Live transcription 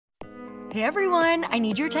Hey everyone, I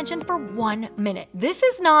need your attention for 1 minute. This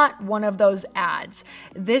is not one of those ads.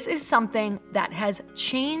 This is something that has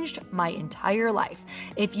changed my entire life.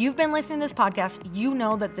 If you've been listening to this podcast, you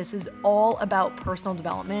know that this is all about personal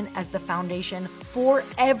development as the foundation for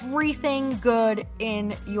everything good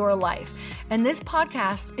in your life. And this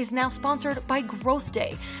podcast is now sponsored by Growth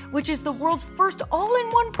Day, which is the world's first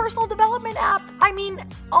all-in-one personal development app. I mean,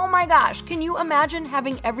 oh my gosh, can you imagine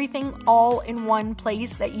having everything all in one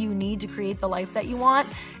place that you need to create the life that you want?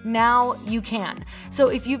 Now you can. So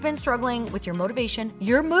if you've been struggling with your motivation,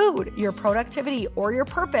 your mood, your productivity, or your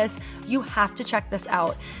purpose, you have to check this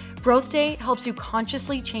out. Growth Day helps you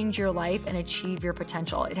consciously change your life and achieve your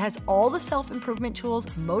potential. It has all the self-improvement tools,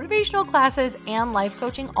 motivational classes, and life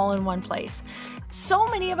coaching all in one place. So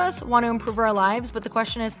many of us want to improve our lives, but the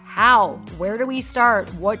question is how? Where do we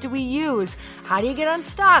start? What do we use? How do you get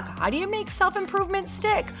unstuck? How do you make self-improvement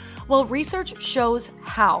stick? Well, research shows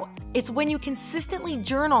how. It's when you consistently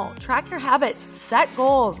journal, track your habits, set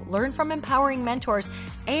goals, learn from empowering mentors,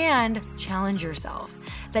 and challenge yourself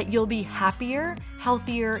that you'll be happier,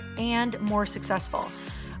 healthier, and more successful.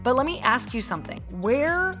 But let me ask you something.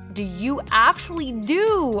 Where do you actually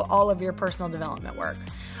do all of your personal development work?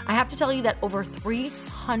 I have to tell you that over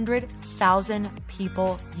 300,000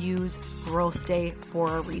 people use Growth Day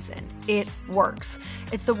for a reason. It works.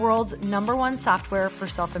 It's the world's #1 software for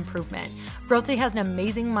self-improvement. Growth Day has an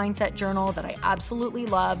amazing mindset journal that I absolutely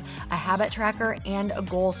love, a habit tracker, and a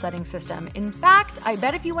goal-setting system. In fact, I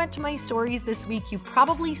bet if you went to my stories this week, you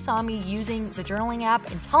probably saw me using the journaling app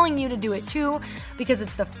and telling you to do it too, because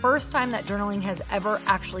it's the first time that journaling has ever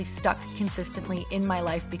actually stuck consistently in my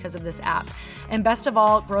life because of this app. And best of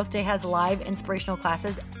all, Growth Day has live inspirational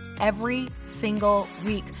classes every single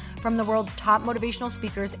week from the world's top motivational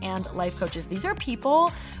speakers and life coaches. These are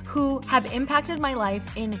people who have impacted my life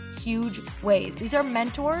in huge ways. These are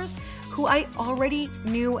mentors who I already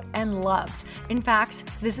knew and loved. In fact,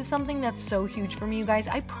 this is something that's so huge for me, you guys.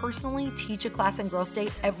 I personally teach a class in Growth Day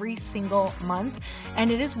every single month,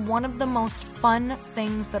 and it is one of the most fun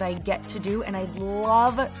things that I get to do, and I'd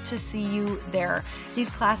love to see you there.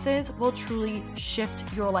 These classes will truly shift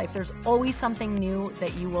your life. There's always something new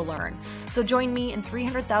that you will learn. So join me and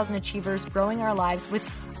 300,000 achievers growing our lives with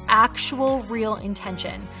actual real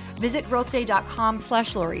intention. Visit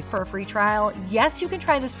growthday.com/Lori for a free trial. Yes, you can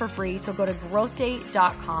try this for free. So go to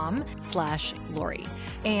growthday.com/Lori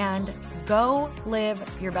and go live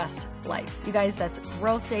your best life. You guys, that's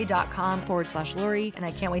growthday.com/Lori. And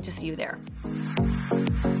I can't wait to see you there.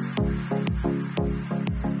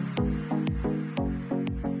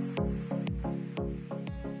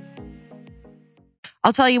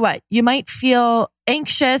 I'll tell you what, you might feel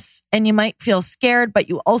anxious and you might feel scared, but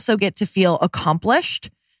you also get to feel accomplished.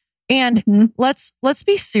 And let's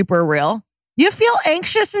be super real. You feel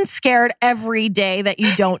anxious and scared every day that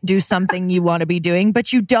you don't do something you want to be doing,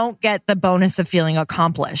 but you don't get the bonus of feeling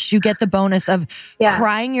accomplished. You get the bonus of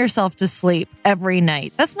crying yourself to sleep every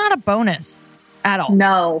night. That's not a bonus at all.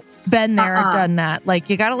 No. Been there, done that. Like,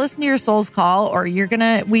 you got to listen to your soul's call or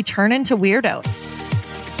we turn into weirdos.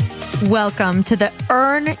 Welcome to the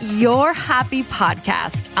Earn Your Happy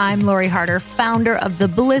podcast. I'm Lori Harder, founder of The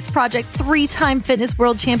Bliss Project, 3-time fitness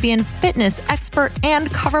world champion, fitness expert, and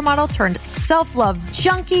cover model turned self-love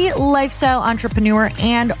junkie, lifestyle entrepreneur,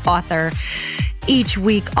 and author. Each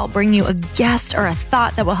week, I'll bring you a guest or a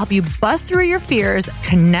thought that will help you bust through your fears,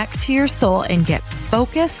 connect to your soul, and get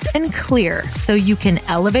focused and clear so you can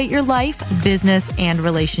elevate your life, business, and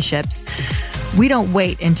relationships. We don't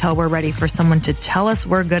wait until we're ready for someone to tell us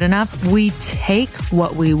we're good enough. We take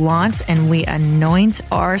what we want and we anoint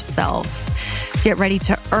ourselves. Get ready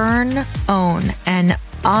to earn, own, and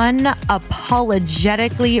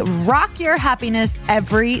unapologetically rock your happiness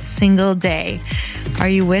every single day. Are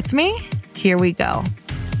you with me? Here we go.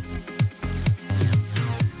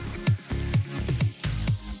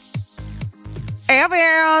 Hey,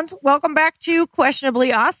 fans. Welcome back to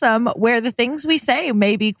Questionably Awesome, where the things we say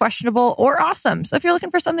may be questionable or awesome. So if you're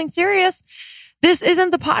looking for something serious, this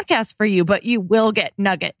isn't the podcast for you, but you will get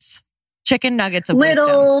nuggets, chicken nuggets of little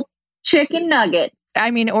wisdom. Chicken nuggets.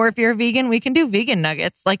 I mean, or if you're a vegan, we can do vegan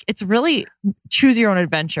nuggets. Like, it's really choose your own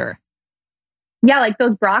adventure. Yeah, like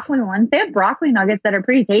those broccoli ones. They have broccoli nuggets that are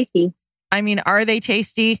pretty tasty. I mean, are they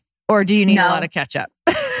tasty or do you need a lot of ketchup?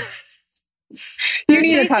 You You're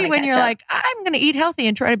need tasty when you're ketchup. like, I'm going to eat healthy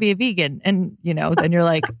and try to be a vegan. And, then you're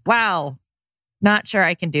like, wow, not sure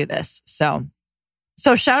I can do this. So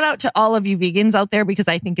shout out to all of you vegans out there because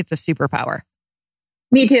I think it's a superpower.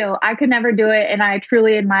 Me too. I could never do it. And I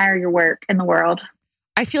truly admire your work in the world.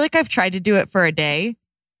 I feel like I've tried to do it for a day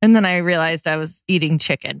and then I realized I was eating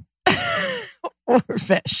chicken or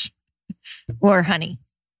fish. or honey.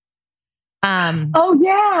 Oh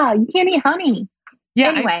yeah, you can't eat honey. Yeah.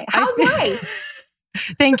 Anyway, how's life?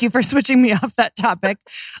 Thank you for switching me off that topic.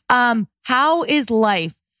 How is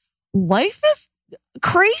life? Life is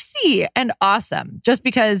crazy and awesome just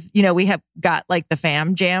because, we have got like the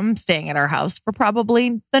fam jam staying at our house for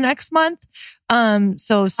probably the next month.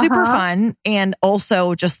 So super fun. And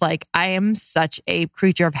also just like, I am such a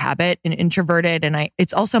creature of habit and introverted, and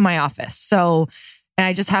it's also my office. So, and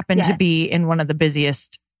I just happen to be in one of the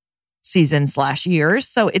busiest seasons / years.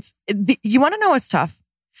 So you want to know what's tough?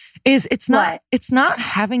 It's not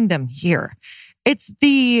having them here. It's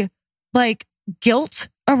the like guilt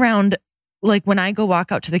around like when I go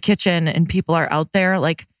walk out to the kitchen and people are out there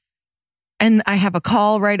like, and I have a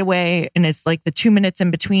call right away and it's like the 2 minutes in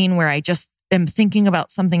between where I just am thinking about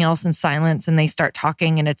something else in silence and they start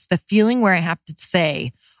talking, and it's the feeling where I have to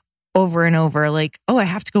say over and over like, oh, I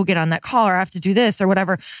have to go get on that call or I have to do this or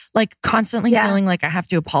whatever, like constantly feeling like I have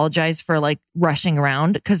to apologize for like rushing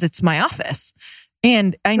around because it's my office.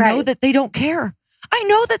 And I know that they don't care. I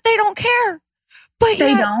know that they don't care.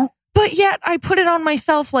 But yet I put it on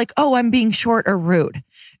myself like, oh, I'm being short or rude.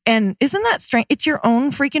 And isn't that strange? It's your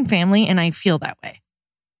own freaking family. And I feel that way.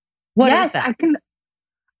 What is that?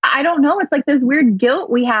 I don't know. It's like this weird guilt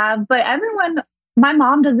we have, but my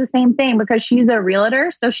mom does the same thing because she's a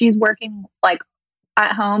realtor. So she's working like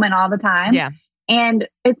at home and all the time. Yeah. And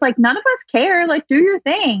it's like, none of us care. Like, do your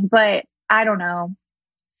thing. But I don't know.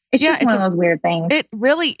 It's just one of those weird things. It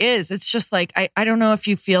really is. It's just like, I don't know if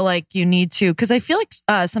you feel like you need to, because I feel like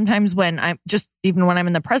sometimes when even when I'm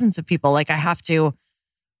in the presence of people, like I have to,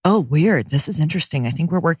 oh, weird. This is interesting. I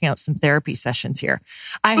think we're working out some therapy sessions here.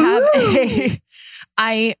 I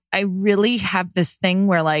really have this thing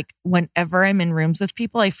where like, whenever I'm in rooms with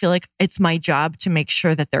people, I feel like it's my job to make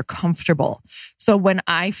sure that they're comfortable. So when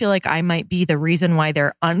I feel like I might be the reason why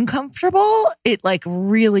they're uncomfortable, it like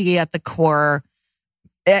really at the core,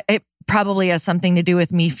 it probably has something to do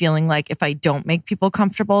with me feeling like if I don't make people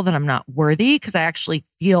comfortable, then I'm not worthy. Cause I actually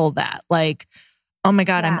feel that like, oh my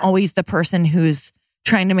God, I'm always the person who's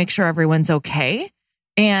trying to make sure everyone's okay.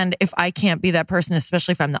 And if I can't be that person,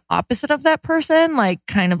 especially if I'm the opposite of that person, like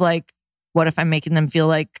kind of like, what if I'm making them feel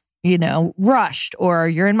like, rushed, or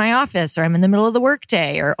you're in my office, or I'm in the middle of the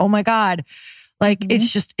workday, or, oh my God, like,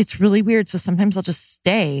 it's really weird. So sometimes I'll just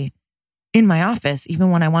stay in my office, even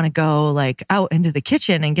when I want to go like out into the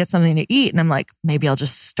kitchen and get something to eat. And I'm like, maybe I'll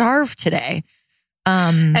just starve today.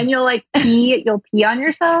 And you'll pee on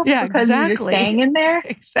yourself because you're just staying in there.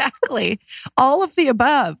 Exactly. All of the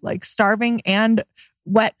above, like starving and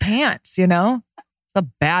wet pants, it's a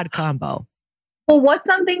bad combo. Well, what's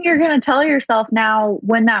something you're going to tell yourself now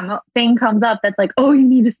when that thing comes up that's like, oh, you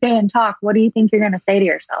need to stay and talk? What do you think you're going to say to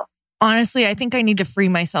yourself? Honestly, I think I need to free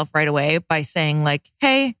myself right away by saying like,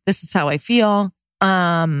 hey, this is how I feel.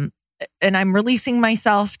 And I'm releasing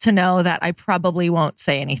myself to know that I probably won't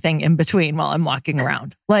say anything in between while I'm walking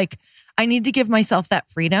around. Like I need to give myself that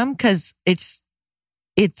freedom because it's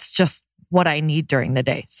just what I need during the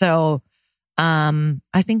day. So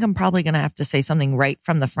I think I'm probably going to have to say something right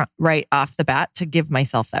from the front, right off the bat to give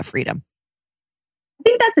myself that freedom. I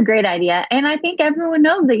think that's a great idea. And I think everyone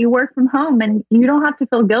knows that you work from home and you don't have to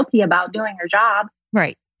feel guilty about doing your job.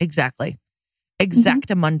 Right. Exactly.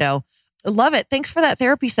 Exactamundo. Love it. Thanks for that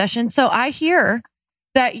therapy session. So I hear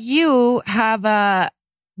that you have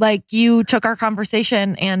you took our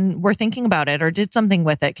conversation and were thinking about it or did something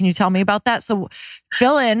with it. Can you tell me about that? So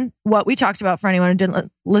fill in what we talked about for anyone who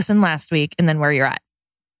didn't listen last week and then where you're at.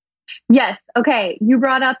 Yes. Okay. You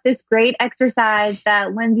brought up this great exercise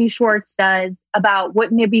that Lindsay Schwartz does about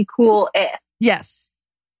wouldn't it be cool if? Yes.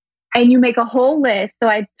 And you make a whole list. So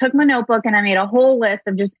I took my notebook and I made a whole list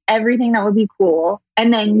of just everything that would be cool.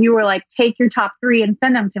 And then you were like, take your top 3 and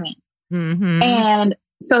send them to me. Mm-hmm. And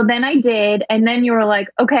so then I did. And then you were like,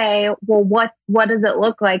 okay, well, what does it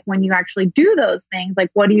look like when you actually do those things? Like,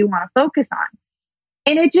 what do you want to focus on?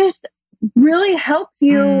 And it just really helps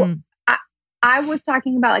you. I was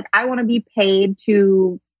talking about like, I want to be paid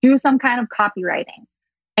to do some kind of copywriting.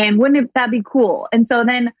 And wouldn't that be cool? And so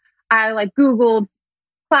then I like Googled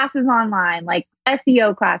classes online, like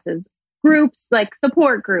SEO classes, groups, like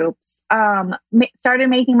support groups, started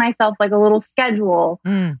making myself like a little schedule.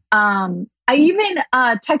 I even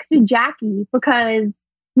texted Jackie because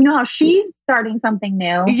you know how she's starting something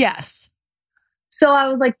new. Yes. So I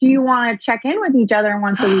was like, do you want to check in with each other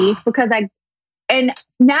once a week? And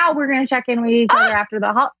now we're going to check in with each other after the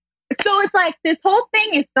holiday. So it's like this whole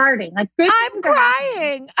thing is starting. Like I'm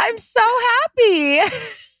crying. I'm so happy.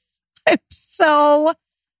 I'm so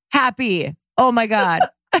happy. Oh my God.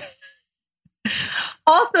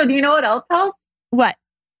 Also, do you know what else helps? What?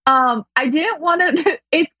 I didn't want to,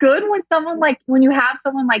 it's good when when you have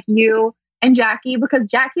someone like you and Jackie, because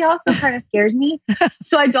Jackie also kind of scares me.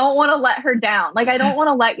 So I don't want to let her down. Like, I don't want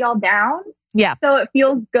to let y'all down. Yeah. So it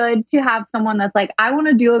feels good to have someone that's like, I want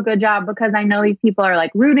to do a good job because I know these people are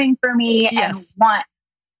like rooting for me and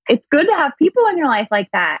it's good to have people in your life like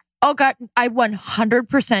that. Oh God, I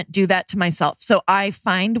 100% do that to myself. So I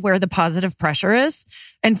find where the positive pressure is.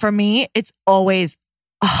 And for me, it's always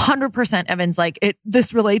 100% Evans. Like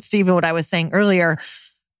this relates to even what I was saying earlier.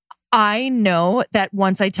 I know that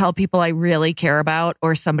once I tell people I really care about,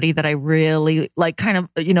 or somebody that I really like kind of,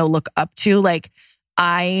 look up to, like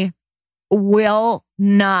I will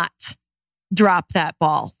not drop that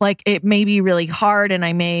ball. Like it may be really hard and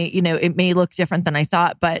I may, it may look different than I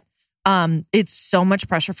thought, but it's so much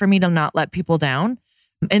pressure for me to not let people down.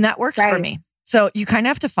 And that works for me. So you kind of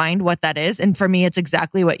have to find what that is. And for me, it's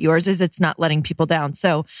exactly what yours is. It's not letting people down.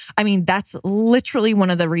 So, I mean, that's literally one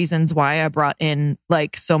of the reasons why I brought in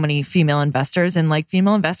like so many female investors and like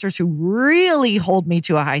female investors who really hold me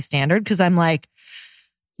to a high standard. Cause I'm like,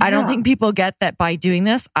 I don't think people get that by doing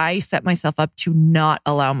this, I set myself up to not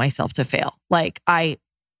allow myself to fail. Like I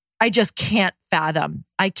just can't fathom.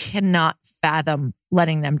 I cannot fathom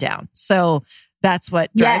letting them down. So that's what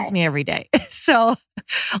drives me every day. So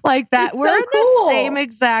like that, we're in the same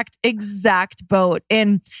exact boat.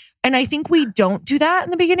 And I think we don't do that in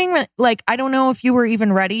the beginning. Like, I don't know if you were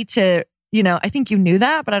even ready to, I think you knew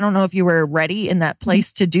that, but I don't know if you were ready in that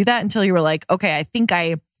place to do that until you were like, okay, I think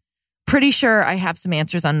pretty sure I have some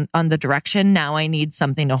answers on the direction. Now I need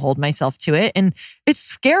something to hold myself to it. And it's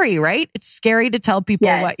scary, right? It's scary to tell people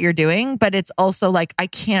what you're doing, but it's also like, I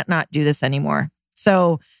can't not do this anymore.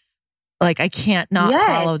 So like, I can't not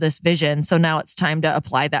follow this vision. So now it's time to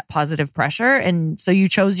apply that positive pressure. And so you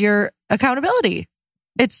chose your accountability.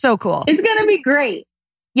 It's so cool. It's going to be great.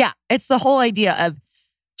 Yeah. It's the whole idea of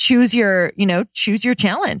choose your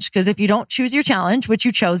challenge. Because if you don't choose your challenge, which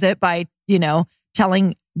you chose it by,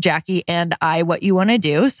 telling Jackie and I what you want to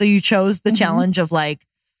do. So you chose the challenge of like,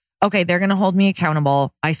 okay, they're going to hold me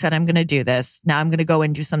accountable. I said, I'm going to do this. Now I'm going to go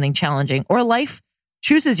and do something challenging. Or life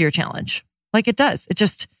chooses your challenge. Like it does. It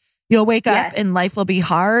just, you'll wake up and life will be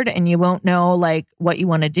hard and you won't know like what you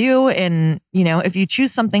want to do. And, if you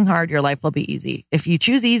choose something hard, your life will be easy. If you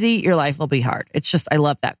choose easy, your life will be hard. It's just, I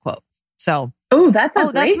love that quote. So, that's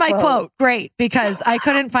my quote. Great. Because I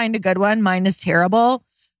couldn't find a good one. Mine is terrible.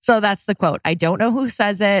 So that's the quote. I don't know who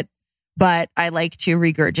says it, but I like to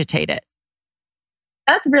regurgitate it.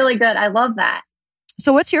 That's really good. I love that.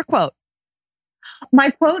 So what's your quote? My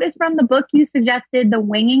quote is from the book you suggested, the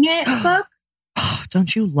Winging It book. Oh,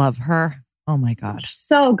 don't you love her? Oh my God.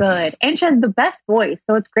 So good. And she has the best voice.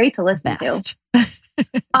 So it's great to listen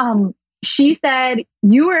to. She said,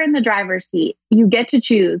 you are in the driver's seat. You get to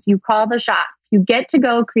choose. You call the shots. You get to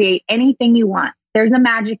go create anything you want. There's a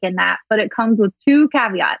magic in that, but it comes with 2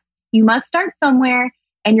 caveats. You must start somewhere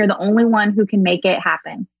and you're the only one who can make it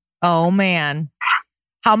happen. Oh man.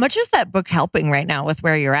 How much is that book helping right now with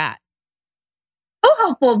where you're at? So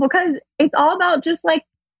helpful because it's all about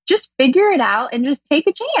just figure it out and just take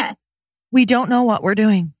a chance. We don't know what we're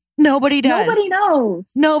doing. Nobody does.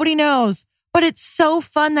 Nobody knows. But it's so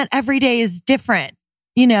fun that every day is different.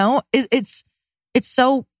 It's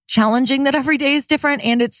so challenging that every day is different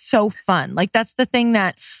and it's so fun. Like that's the thing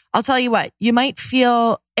that I'll tell you what, you might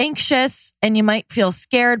feel anxious and you might feel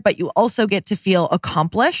scared, but you also get to feel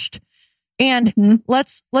accomplished. And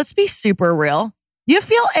let's be super real. You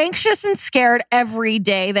feel anxious and scared every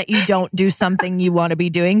day that you don't do something you want to be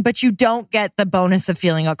doing, but you don't get the bonus of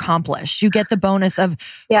feeling accomplished. You get the bonus of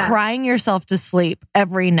crying yourself to sleep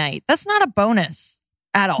every night. That's not a bonus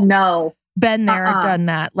at all. No. Been there, done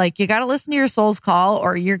that. Like you got to listen to your soul's call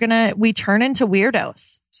or we turn into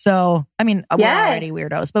weirdos. So, I mean, we're already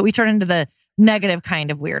weirdos, but we turn into the negative kind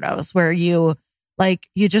of weirdos where you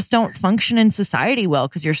just don't function in society well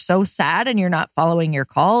because you're so sad and you're not following your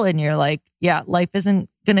call and you're like, life isn't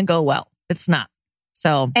going to go well. It's not.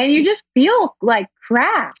 So, and you just feel like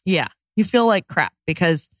crap. Yeah. You feel like crap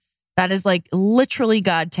because that is like literally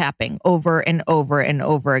God tapping over and over and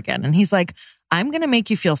over again. And he's like, I'm going to make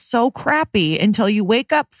you feel so crappy until you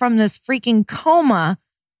wake up from this freaking coma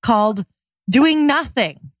called doing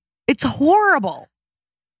nothing. It's horrible.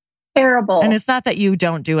 Terrible. And it's not that you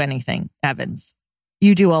don't do anything, Evans.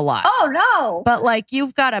 You do a lot. Oh, no. But like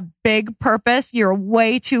you've got a big purpose. You're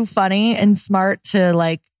way too funny and smart to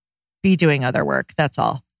like be doing other work. That's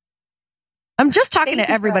all. I'm just talking to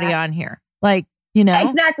everybody on here. Like,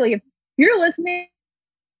 Exactly. If you're listening,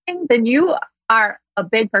 then you are a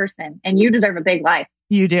big person and you deserve a big life.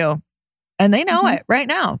 You do. And they know it right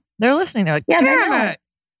now. They're listening. They're like,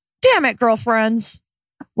 damn it, girlfriends.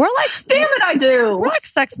 We're like, damn it, I do. We're like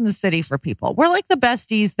Sex in the City for people. We're like the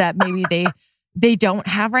besties that maybe they don't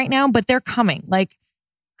have right now, but they're coming. Like,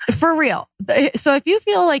 for real. So if you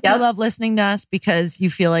feel like you love listening to us because you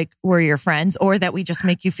feel like we're your friends or that we just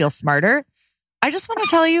make you feel smarter, I just want to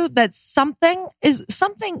tell you that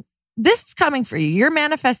this is coming for you. You're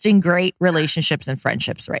manifesting great relationships and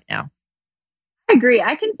friendships right now. I agree.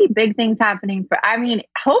 I can see big things happening.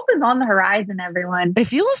 Hope is on the horizon, everyone.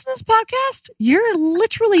 If you listen to this podcast, you're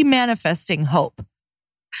literally manifesting hope.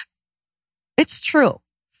 It's true.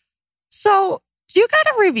 So, do you got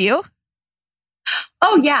a review?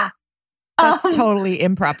 Oh, yeah. That's totally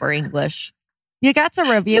improper English. You got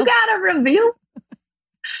a review? You got a review?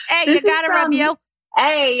 Hey, you got a review?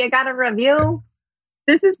 Hey, you got a review?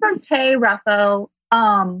 This is from Tay Ruffo.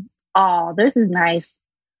 Oh, this is nice.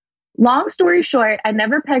 Long story short, I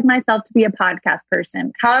never pegged myself to be a podcast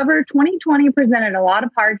person. However, 2020 presented a lot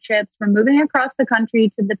of hardships, from moving across the country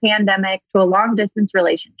to the pandemic to a long distance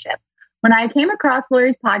relationship. When I came across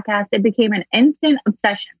Lori's podcast, it became an instant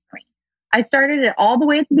obsession for me. I started it all the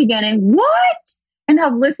way at the beginning. What? And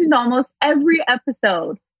have listened to almost every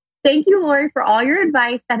episode. Thank you, Lori, for all your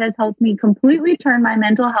advice that has helped me completely turn my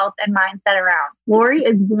mental health and mindset around. Lori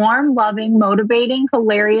is warm, loving, motivating,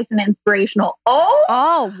 hilarious, and inspirational.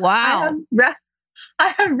 Oh, wow.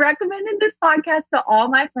 I have recommended this podcast to all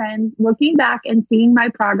my friends. Looking back and seeing my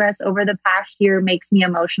progress over the past year makes me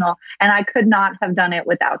emotional, and I could not have done it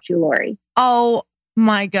without you, Lori. Oh,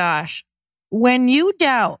 my gosh. When you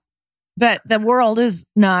doubt that the world is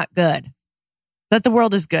not good, that the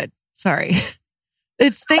world is good, sorry.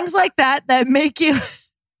 It's things like that make you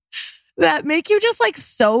just like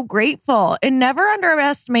so grateful. And never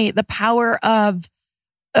underestimate the power of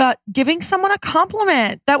giving someone a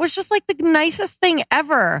compliment. That was just like the nicest thing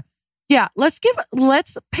ever. Yeah, let's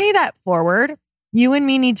pay that forward. You and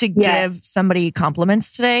me need to give somebody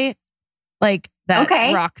compliments today, like that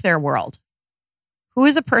rock their world. Who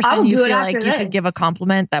is a person you feel like you could give a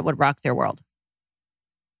compliment that would rock their world?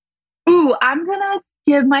 Ooh, I'm gonna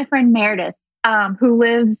give my friend Meredith, who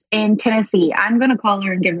lives in Tennessee. I'm going to call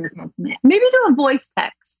her and give her a compliment. Maybe do a voice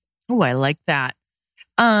text. Oh, I like that.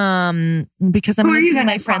 Because I'm going to see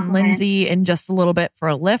my friend Lindsay in just a little bit for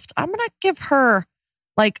a lift. I'm going to give her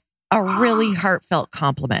like a really heartfelt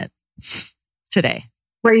compliment today.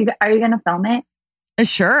 Are you going to film it?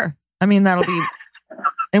 Sure. I mean,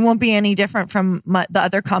 it won't be any different from the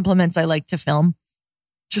other compliments I like to film.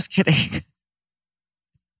 Just kidding.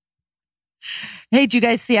 Hey, do you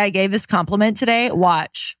guys see I gave this compliment today?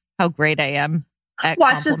 Watch how great I am at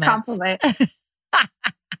Watch compliments. This compliment.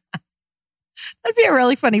 That'd be a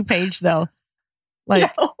really funny page, though.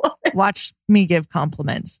 Like, watch me give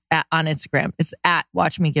compliments on Instagram. It's at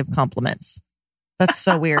watch me give compliments. That's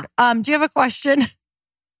so weird. Do you have a question?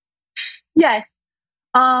 Yes.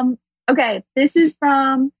 Okay. This is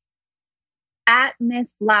from at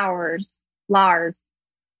Miss Lars.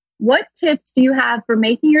 What tips do you have for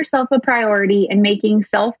making yourself a priority and making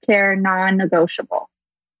self-care non-negotiable?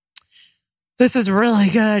 This is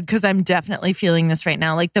really good because I'm definitely feeling this right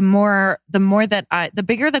now. Like the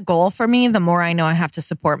bigger the goal for me, the more I know I have to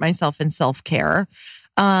support myself in self-care.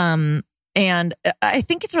 And I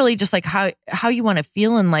think it's really just like how you want to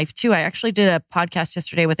feel in life too. I actually did a podcast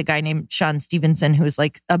yesterday with a guy named Sean Stevenson, who's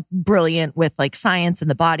like a brilliant with like science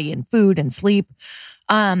and the body and food and sleep.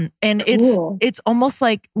 And it's almost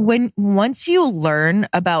like once you learn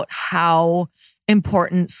about how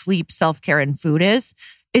important sleep, self-care, and food is,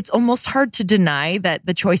 it's almost hard to deny that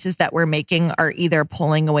the choices that we're making are either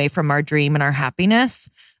pulling away from our dream and our happiness,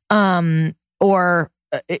 or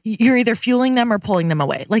you're either fueling them or pulling them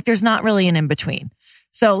away. Like there's not really an in-between.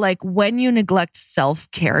 So like when you neglect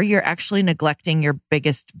self-care, you're actually neglecting your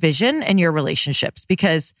biggest vision and your relationships,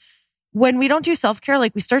 because when we don't do self-care,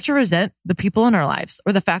 like we start to resent the people in our lives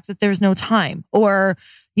or the fact that there's no time, or,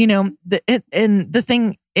 you know, the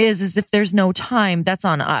thing is if there's no time, that's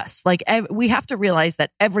on us. Like we have to realize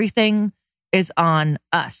that everything is on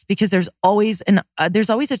us, because there's always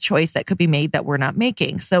a choice that could be made that we're not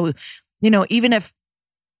making. So, you know, even if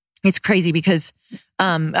it's crazy, because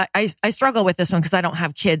I struggle with this one because I don't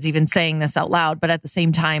have kids, even saying this out loud. But at the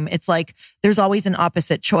same time, it's like there's always an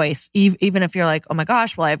opposite choice. Even if you're like, oh my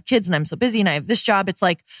gosh, well, I have kids and I'm so busy and I have this job. It's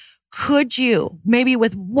like, could you maybe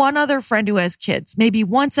with one other friend who has kids, maybe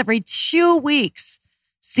once every 2 weeks,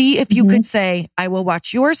 see if you could say, I will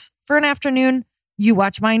watch yours for an afternoon. You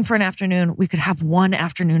watch mine for an afternoon. We could have one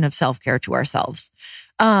afternoon of self-care to ourselves.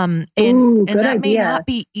 And that may not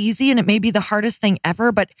be easy, and it may be the hardest thing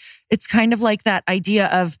ever, but it's kind of like that idea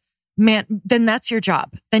of man, then that's your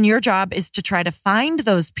job. Then your job is to try to find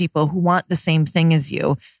those people who want the same thing as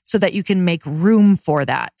you so that you can make room for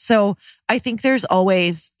that. So I think there's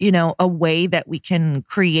always, a way that we can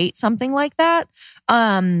create something like that.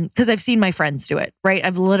 Because I've seen my friends do it, right?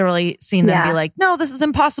 I've literally seen them be like, no, this is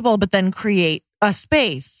impossible, but then create a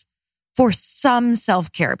space for some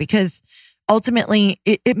self-care, because ultimately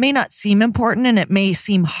it may not seem important and it may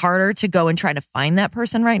seem harder to go and try to find that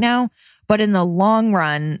person right now. But in the long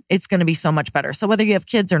run, it's going to be so much better. So whether you have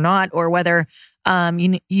kids or not, or whether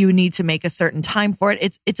you need to make a certain time for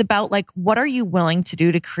it, it's about like, what are you willing to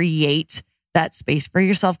do to create that space for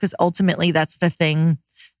yourself? Because ultimately, that's the thing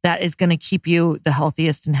that is going to keep you the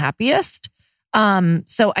healthiest and happiest.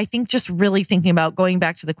 So I think just really thinking about going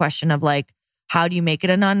back to the question of like, how do you make it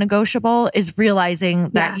a non-negotiable, is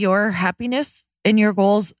realizing that your happiness and your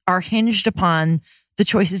goals are hinged upon the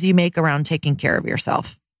choices you make around taking care of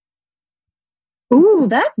yourself. Ooh,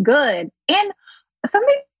 that's good. And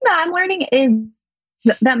something that I'm learning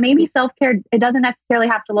is that maybe self-care, it doesn't necessarily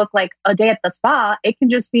have to look like a day at the spa. It can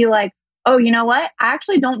just be like, oh, you know what? I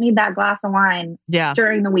actually don't need that glass of wine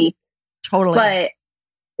during the week. Totally. But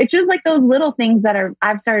it's just like those little things that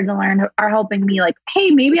I've started to learn are helping me, like, hey,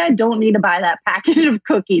 maybe I don't need to buy that package of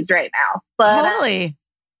cookies right now. But totally.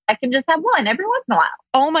 I can just have one every once in a while.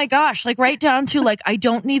 Oh my gosh. Like right down to like, I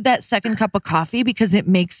don't need that second cup of coffee because it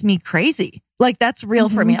makes me crazy. Like that's real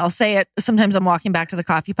for me. I'll say it. Sometimes I'm walking back to the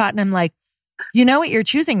coffee pot and I'm like, you know what you're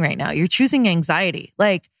choosing right now? You're choosing anxiety.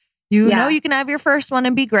 Like, you know, you can have your first one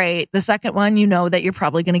and be great. The second one, you know that you're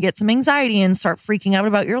probably going to get some anxiety and start freaking out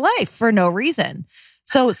about your life for no reason.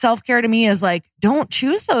 So self-care to me is like, don't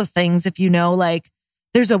choose those things if you know, like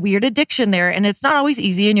there's a weird addiction there and it's not always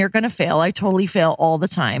easy and you're going to fail. I totally fail all the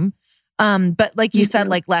time. But like you said,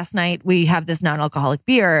 like last night we have this non-alcoholic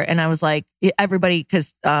beer and I was like, everybody,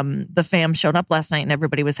 cause, the fam showed up last night and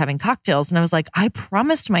everybody was having cocktails. And I was like, I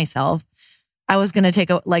promised myself I was going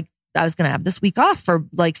to I was going to have this week off for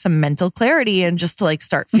like some mental clarity and just to like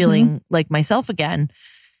start feeling like myself again.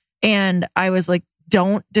 And I was like,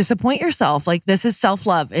 don't disappoint yourself. Like this is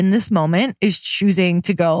self-love in this moment, is choosing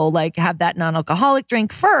to go like have that non-alcoholic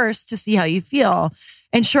drink first to see how you feel.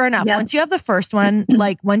 And sure enough, once you have the first one,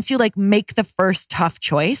 like once you like make the first tough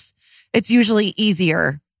choice, it's usually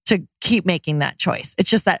easier to keep making that choice. It's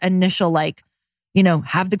just that initial, like, you know,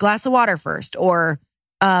 have the glass of water first or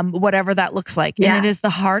whatever that looks like. And it is the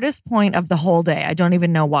hardest point of the whole day. I don't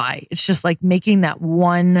even know why. It's just like making that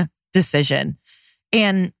one decision.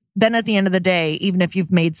 And then at the end of the day, even if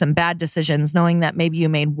you've made some bad decisions, knowing that maybe you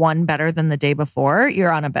made one better than the day before,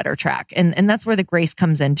 you're on a better track. And that's where the grace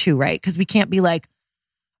comes in too, right? Because we can't be like,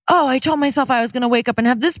 oh, I told myself I was going to wake up and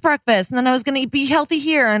have this breakfast and then I was going to be healthy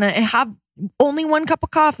here and have only one cup of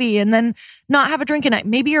coffee and then not have a drink at night.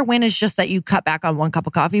 Maybe your win is just that you cut back on one cup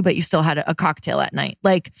of coffee, but you still had a cocktail at night.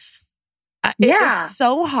 Like, it's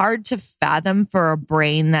so hard to fathom for a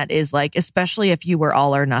brain that is like, especially if you were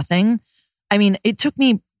all or nothing. I mean, it took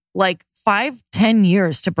me like 5-10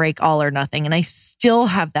 years to break all or nothing. And I still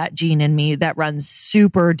have that gene in me that runs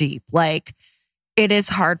super deep. Like, it is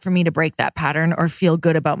hard for me to break that pattern or feel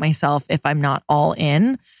good about myself if I'm not all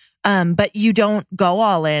in. But you don't go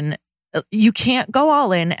all in. You can't go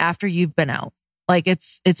all in after you've been out. Like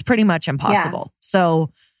it's pretty much impossible.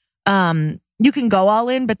 So, you can go all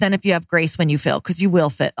in, but then if you have grace when you fail, because you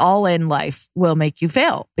will fit, all in life will make you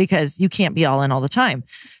fail because you can't be all in all the time.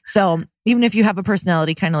 So even if you have a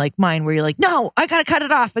personality kind of like mine, where you're like, no, I got to cut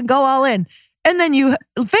it off and go all in. And then you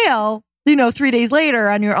fail, 3 days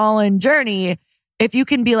later on your all in journey. If you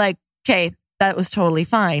can be like, okay, that was totally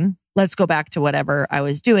fine. Let's go back to whatever I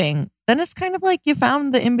was doing. Then it's kind of like you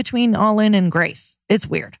found the in-between all in and grace. It's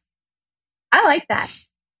weird. I like that.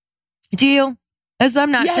 Do you? As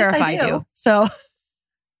I'm not sure if I do. So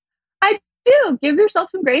I do. Give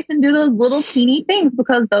yourself some grace and do those little teeny things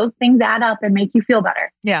because those things add up and make you feel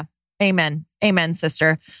better. Yeah. Amen. Amen,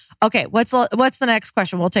 sister. Okay. What's the next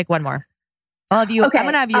question? We'll take one more. I'll have you. Okay, I'm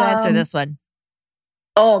going to have you answer this one.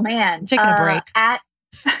 Oh man. I'm taking a break.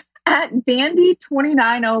 At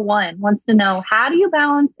Dandy2901 wants to know, how do you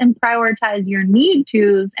balance and prioritize your need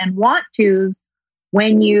tos and want tos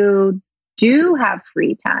when you do have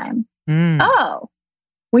free time? Oh,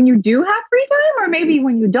 when you do have free time or maybe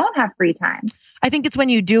when you don't have free time? I think it's when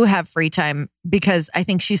you do have free time, because I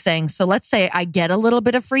think she's saying, so let's say I get a little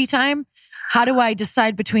bit of free time. How do I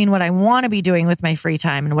decide between what I want to be doing with my free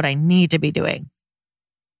time and what I need to be doing?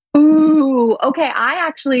 Ooh, okay. I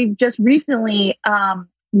actually just recently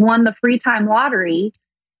won the free time lottery.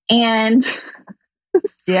 And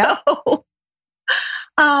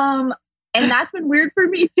and that's been weird for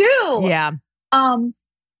me too. Yeah.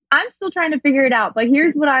 I'm still trying to figure it out, but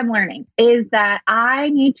here's what I'm learning is that I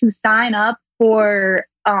need to sign up for,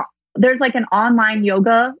 there's like an online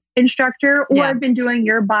yoga instructor, or I've been doing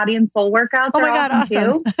your body and soul workouts. Oh my God,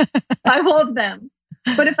 awesome. Too. I love them.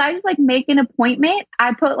 But if I just like make an appointment,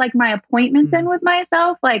 I put like my appointments in with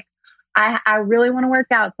myself. Like I really want to work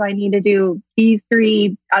out. So I need to do these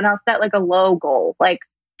 3, and I'll set like a low goal, like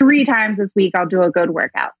 3 times this week, I'll do a good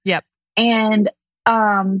workout. Yep. And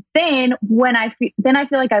then I feel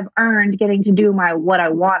like I've earned getting to do what I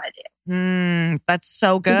want to do. That's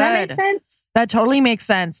so good. Does that make sense? That totally makes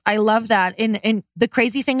sense. I love that. And the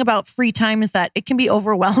crazy thing about free time is that it can be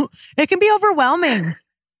overwhelming.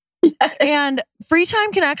 Yes. And free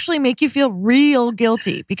time can actually make you feel real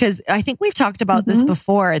guilty, because I think we've talked about this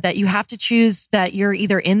before, that you have to choose that you're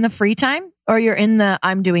either in the free time or you're in the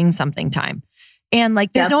I'm doing something time. And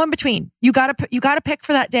like, there's no in between. You gotta pick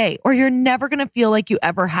for that day, or you're never going to feel like you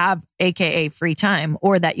ever have AKA free time,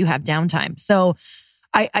 or that you have downtime. So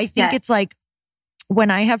I think it's like,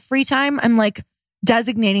 when I have free time, I'm like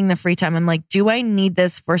designating the free time. I'm like, do I need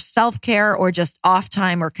this for self-care or just off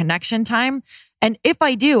time or connection time? And if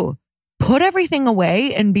I do, put everything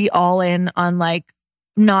away and be all in on like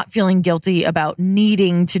not feeling guilty about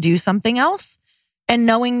needing to do something else. And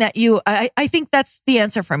knowing that I think that's the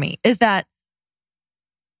answer for me, is that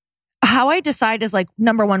how I decide is like,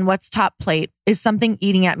 number one, what's top plate is something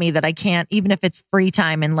eating at me that I can't, even if it's free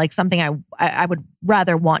time and like something I would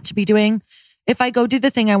rather want to be doing. If I go do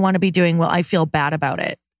the thing I want to be doing, well, I feel bad about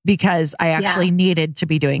it because I actually needed to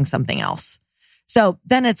be doing something else. So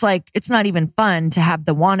then it's like, it's not even fun to have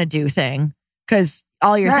the want to do thing, because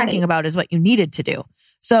all you're thinking about is what you needed to do.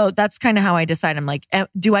 So that's kind of how I decide. I'm like,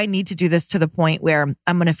 do I need to do this to the point where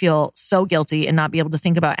I'm going to feel so guilty and not be able to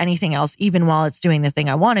think about anything else, even while it's doing the thing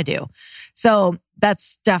I want to do? So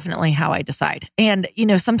that's definitely how I decide. And,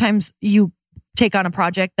 sometimes you take on a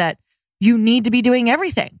project that you need to be doing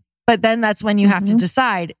everything. But then that's when you have to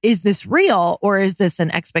decide, is this real, or is this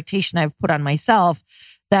an expectation I've put on myself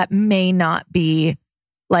that may not be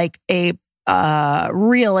like a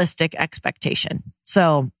realistic expectation?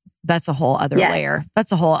 So that's a whole other layer.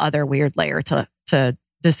 That's a whole other weird layer to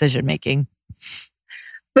decision making.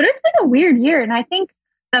 But it's been a weird year. And I think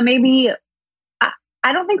that maybe,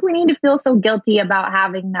 I don't think we need to feel so guilty about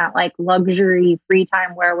having that like luxury free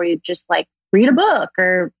time where we just like read a book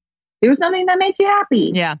or do something that makes you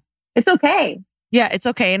happy. Yeah. It's okay. Yeah, it's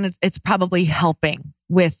okay. And it's probably helping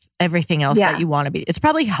with everything else that you want to be. It's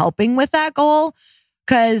probably helping with that goal,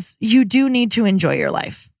 because you do need to enjoy your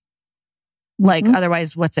life. Like,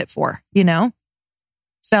 otherwise, what's it for?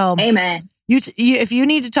 So, amen. You if you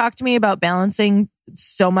need to talk to me about balancing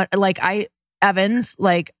so much, like Evans,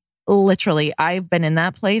 like literally, I've been in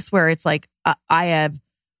that place where it's like,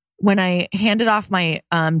 when I handed off my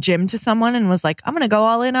gym to someone and was like, I'm going to go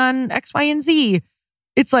all in on X, Y, and Z.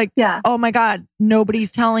 It's like, oh my God,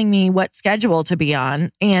 nobody's telling me what schedule to be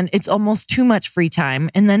on. And it's almost too much free time.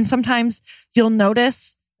 And then sometimes you'll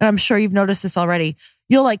notice, and I'm sure you've noticed this already,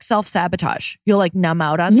 you'll like self-sabotage. You'll like numb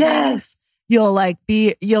out on things. You'll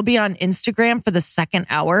be on Instagram for the second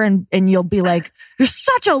hour and you'll be like, you're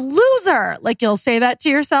such a loser. Like you'll say that to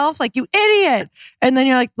yourself, like, you idiot. And then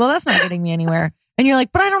you're like, well, that's not getting me anywhere. And you're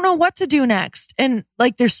like, but I don't know what to do next. And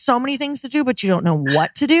like, there's so many things to do, but you don't know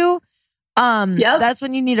what to do. That's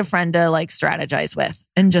when you need a friend to like strategize with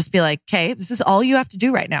and just be like, okay, this is all you have to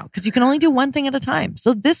do right now, because you can only do one thing at a time.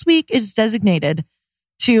 So this week is designated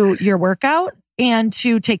to your workout and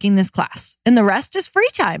to taking this class, and the rest is free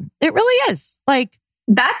time. It really is. Like,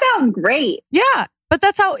 that sounds great. Yeah. But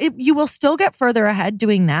that's how you will still get further ahead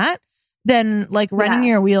doing that than like running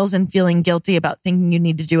your wheels and feeling guilty about thinking you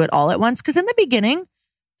need to do it all at once. Because in the beginning,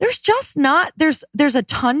 there's just not, there's a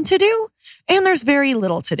ton to do and there's very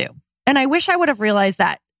little to do. And I wish I would have realized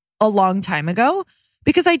that a long time ago,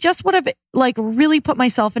 because I just would have like really put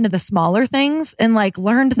myself into the smaller things and like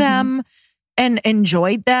learned them and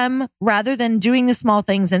enjoyed them, rather than doing the small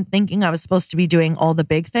things and thinking I was supposed to be doing all the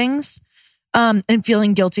big things, and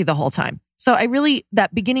feeling guilty the whole time. So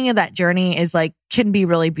that beginning of that journey is like, can be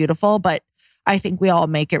really beautiful, but I think we all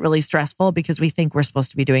make it really stressful because we think we're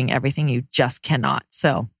supposed to be doing everything. You just cannot.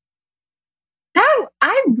 So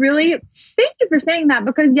I really thank you for saying that,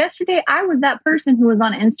 because yesterday I was that person who was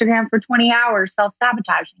on Instagram for 20 hours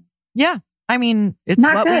self-sabotaging. Yeah. I mean, it's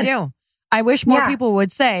not what we do. I wish more people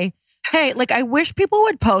would say, hey, like, I wish people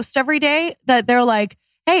would post every day that they're like,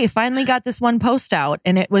 hey, finally got this one post out.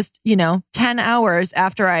 And it was, 10 hours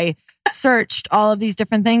after I searched all of these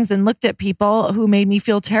different things and looked at people who made me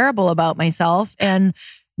feel terrible about myself. And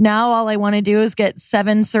now all I want to do is get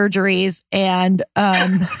 7 surgeries and,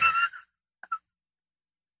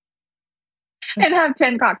 And have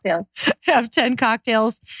 10 cocktails. Have 10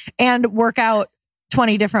 cocktails and work out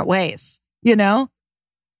 20 different ways, you know?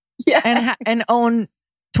 Yeah. And own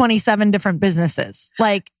 27 different businesses.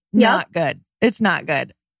 Like, not good. It's not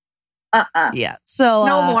good. Yeah. So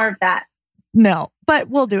no more of that. No, but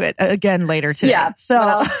we'll do it again later today. Yeah. So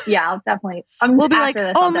I'll definitely. We'll be like,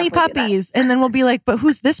 only puppies. And then we'll be like, but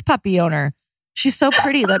who's this puppy owner? She's so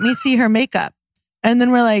pretty. Let me see her makeup. And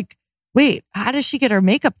then we're like, wait, how does she get her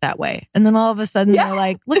makeup that way? And then all of a sudden they're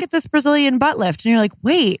like, look at this Brazilian butt lift. And you're like,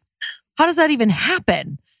 wait, how does that even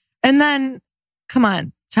happen? And then, come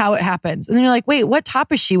on, it's how it happens. And then you're like, wait, what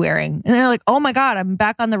top is she wearing? And they're like, oh my God, I'm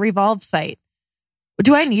back on the Revolve site.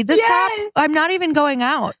 Do I need this top? I'm not even going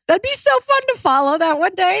out. That'd be so fun to follow that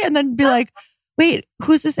one day and then be like, wait,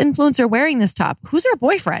 who's this influencer wearing this top? Who's her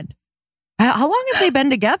boyfriend? How long have they been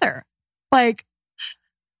together? Like,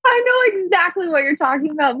 I know exactly what you're talking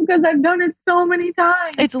about because I've done it so many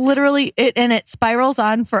times. It's literally it, and it spirals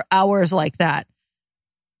on for hours like that.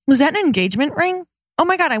 Was that an engagement ring? Oh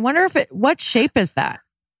my God, I wonder what shape is that?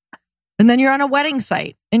 And then you're on a wedding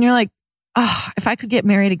site and you're like, oh, if I could get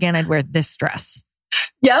married again, I'd wear this dress.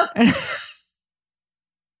 Yep.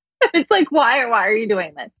 It's like, why are you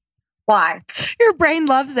doing this? Why? Your brain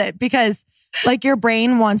loves it because like your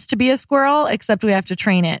brain wants to be a squirrel, except we have to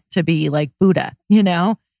train it to be like Buddha, you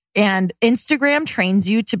know? And Instagram trains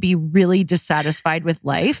you to be really dissatisfied with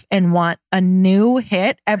life and want a new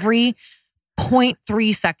hit every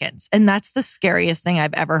 0.3 seconds. And that's the scariest thing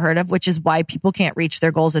I've ever heard of, which is why people can't reach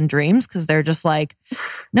their goals and dreams because they're just like,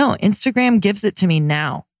 no, Instagram gives it to me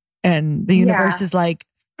now. And the universe is like,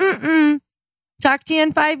 talk to you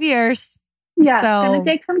in 5 years. Yeah, so, it's going to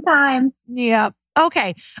take some time. Yeah.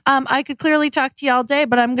 Okay. I could clearly talk to you all day,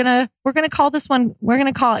 but we're going to call this one, we're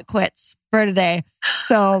going to call it quits for today.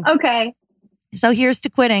 So, okay. So here's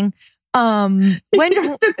to quitting. Here's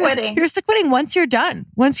to quitting. Here's to quitting once you're done,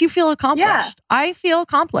 once you feel accomplished. Yeah. I feel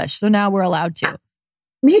accomplished. So now we're allowed to.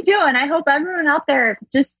 Me too. And I hope everyone out there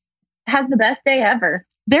just has the best day ever.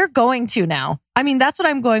 They're going to now. I mean, that's what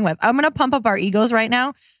I'm going with. I'm going to pump up our egos right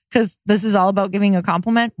now because this is all about giving a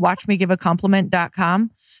compliment.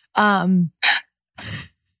 WatchMeGiveACompliment.com.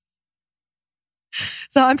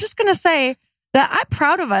 So I'm just going to say that I'm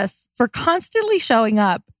proud of us for constantly showing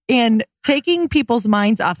up and taking people's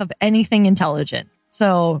minds off of anything intelligent.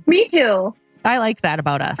 So me too. I like that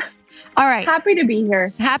about us. All right. Happy to be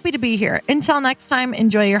here. Happy to be here. Until next time,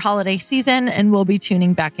 enjoy your holiday season, and we'll be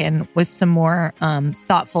tuning back in with some more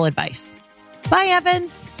thoughtful advice. Bye,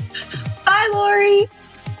 Evans. Bye, Lori.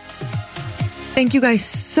 Thank you guys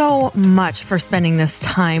so much for spending this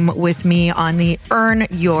time with me on the Earn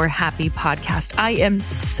Your Happy podcast. I am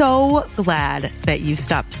so glad that you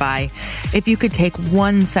stopped by. If you could take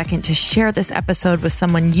 1 second to share this episode with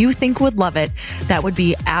someone you think would love it, that would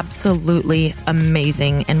be absolutely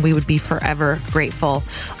amazing, and we would be forever grateful.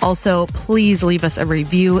 Also, please leave us a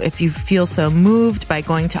review if you feel so moved by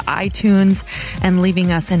going to iTunes and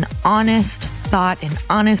leaving us an honest thought, an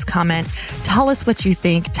honest comment. Tell us what you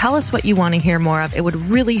think. Tell us what you want to hear more of. It would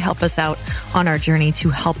really help us out on our journey to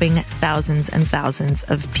helping thousands and thousands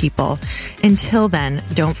of people. Until then,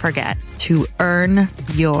 don't forget to earn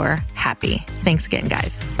your happy. Thanks again,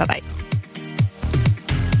 guys. Bye-bye.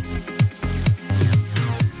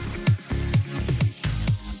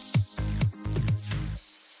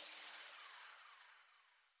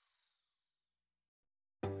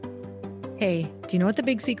 Hey, do you know what the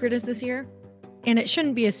big secret is this year? And it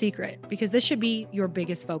shouldn't be a secret because this should be your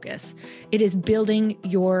biggest focus. It is building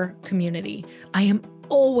your community. I am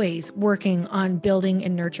always working on building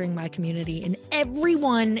and nurturing my community, and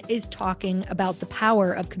everyone is talking about the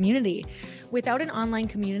power of community. Without an online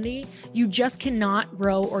community, you just cannot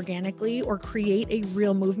grow organically or create a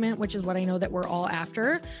real movement, which is what I know that we're all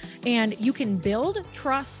after. And you can build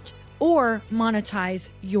trust or monetize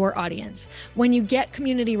your audience. When you get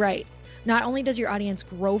community right, not only does your audience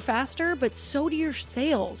grow faster, but so do your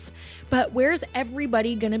sales. But where's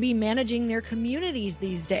everybody going to be managing their communities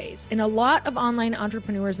these days? And a lot of online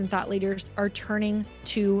entrepreneurs and thought leaders are turning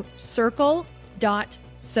to Circle.so.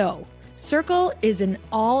 Circle is an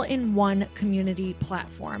all-in-one community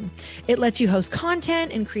platform. It lets you host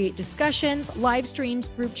content and create discussions, live streams,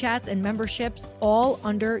 group chats, and memberships all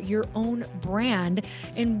under your own brand.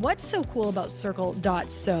 And what's so cool about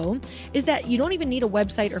Circle.so is that you don't even need a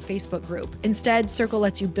website or Facebook group. Instead, Circle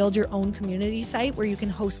lets you build your own community site where you can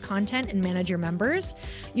host content and manage your members.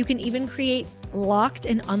 You can even create locked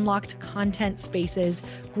and unlocked content spaces,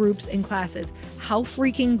 groups, and classes. How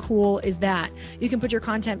freaking cool is that? You can put your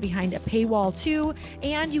content behind a paywall too,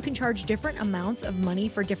 and you can charge different amounts of money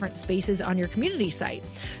for different spaces on your community site.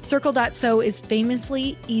 Circle.so is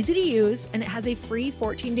famously easy to use, and it has a free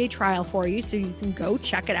 14-day trial for you, so you can go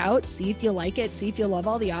check it out, see if you like it, see if you love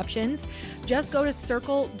all the options. Just go to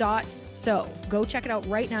circle.so. Go check it out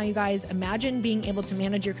right now, you guys. Imagine being able to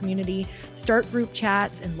manage your community, start group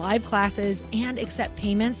chats and live classes, and accept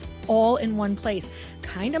payments all in one place.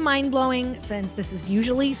 Kind of mind-blowing since this is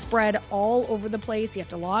usually spread all over the place. You have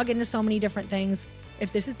to log into so many different things.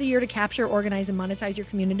 If this is the year to capture, organize, and monetize your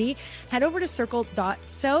community, head over to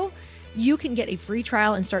circle.so. You can get a free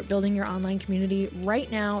trial and start building your online community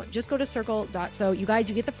right now. Just go to circle.so. You guys,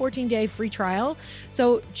 you get the 14-day free trial.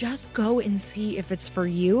 So just go and see if it's for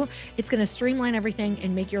you. It's going to streamline everything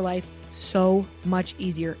and make your life so much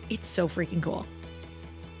easier. It's so freaking cool.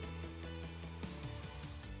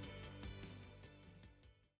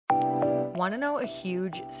 Want to know a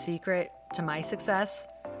huge secret to my success?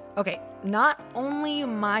 Okay, not only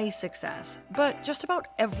my success, but just about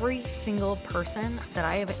every single person that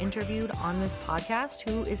I have interviewed on this podcast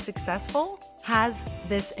who is successful has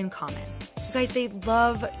this in common. You guys, they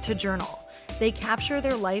love to journal. They capture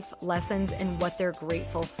their life lessons and what they're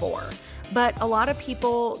grateful for. But a lot of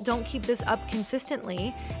people don't keep this up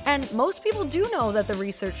consistently. And most people do know that the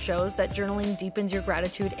research shows that journaling deepens your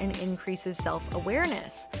gratitude and increases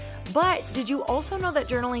self-awareness. But did you also know that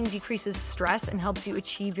journaling decreases stress and helps you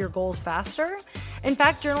achieve your goals faster? In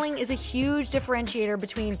fact, journaling is a huge differentiator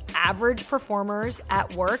between average performers at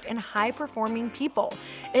work and high-performing people.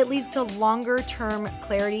 It leads to longer-term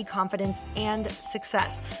clarity, confidence, and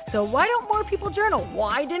success. So why don't more people journal?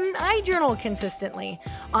 Why didn't I journal consistently?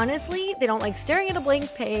 Honestly, they don't like staring at a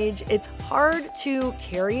blank page. It's hard to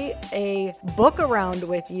carry a book around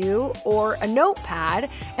with you or a notepad,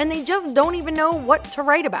 and they just don't even know what to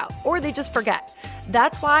write about, or they just forget.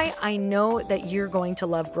 That's why I know that you're going to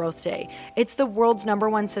love Growth Day. It's the world's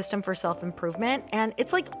 #1 system for self-improvement, and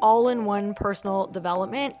it's like all-in-one personal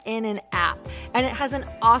development in an app. And it has an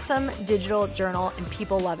awesome digital journal, and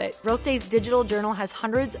people love it. Growth Day's digital journal has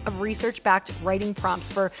hundreds of research-backed writing prompts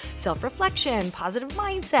for self-reflection, positive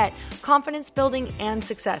mindset, confidence building, and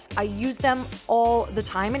success. I use them all the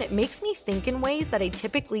time, and it makes me think in ways that I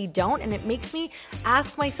typically don't, and it makes me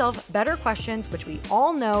ask myself better questions, which we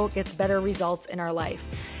all know gets better results in our life.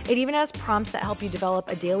 It even has prompts that help you develop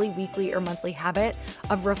a daily, weekly, or monthly habit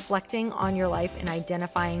of reflecting on your life and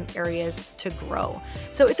identifying areas to grow.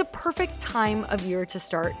 So it's a perfect time of year to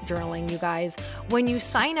start journaling, you guys. When you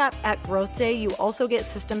sign up at Growth Day, you also get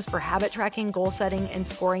systems for habit tracking, goal setting, and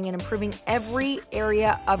scoring, and improving every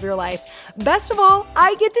area of your life. Best of all,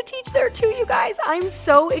 I get to teach there too, you guys. I'm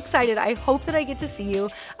so excited. I hope that I get to see you.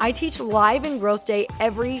 I teach live in Growth Day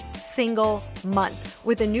every single month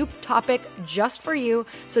with a new topic just for you.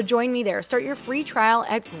 So join me there. Start your free trial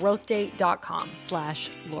at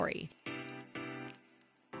growthday.com/Lori.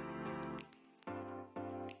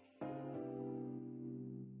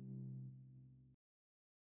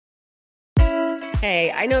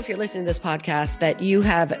 Hey, I know if you're listening to this podcast that you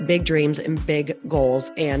have big dreams and big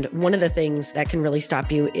goals. And one of the things that can really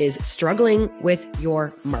stop you is struggling with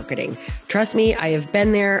your marketing. Trust me, I have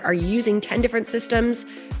been there. Are you using 10 different systems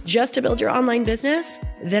just to build your online business?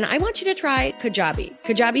 Then I want you to try Kajabi.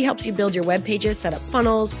 Kajabi helps you build your web pages, set up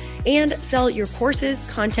funnels, and sell your courses,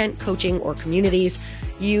 content, coaching, or communities.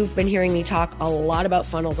 You've been hearing me talk a lot about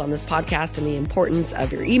funnels on this podcast and the importance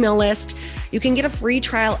of your email list. You can get a free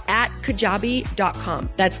trial at kajabi.com.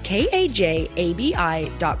 That's Kajabi.com.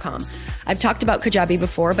 I've talked about Kajabi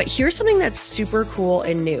before, but here's something that's super cool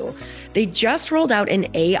and new. They just rolled out an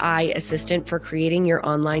AI assistant for creating your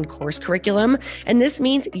online course curriculum. And this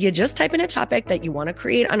means you just type in a topic that you want to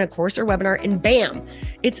create on a course or webinar, and bam,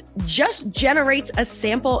 it just generates a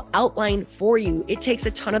sample outline for you. It takes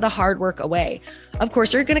a ton of the hard work away. Of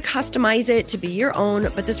course, you're going to customize it to be your own,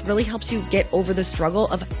 but this really helps you get over the struggle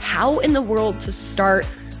of how in the world to start,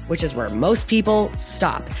 which is where most people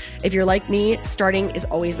stop. If you're like me, starting is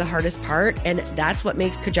always the hardest part, and that's what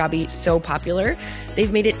makes Kajabi so popular.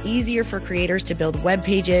 They've made it easier for creators to build web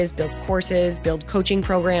pages, build courses, build coaching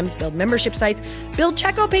programs, build membership sites, build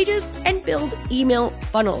checkout pages, and build email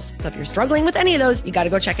funnels. So if you're struggling with any of those, you got to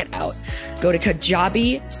go check it out. Go to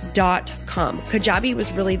Kajabi.com. Kajabi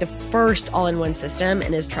was really the first all-in-one system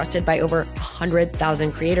and is trusted by over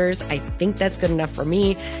 100,000 creators. I think that's good enough for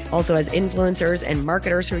me. Also has influencers and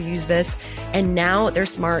marketers who use this. And now their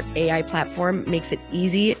smart AI platform makes it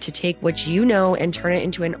easy to take what you know and turn it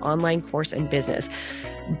into an online course and business.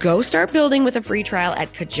 Go start building with a free trial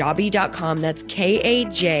at Kajabi.com. That's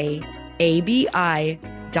Kajabi.com.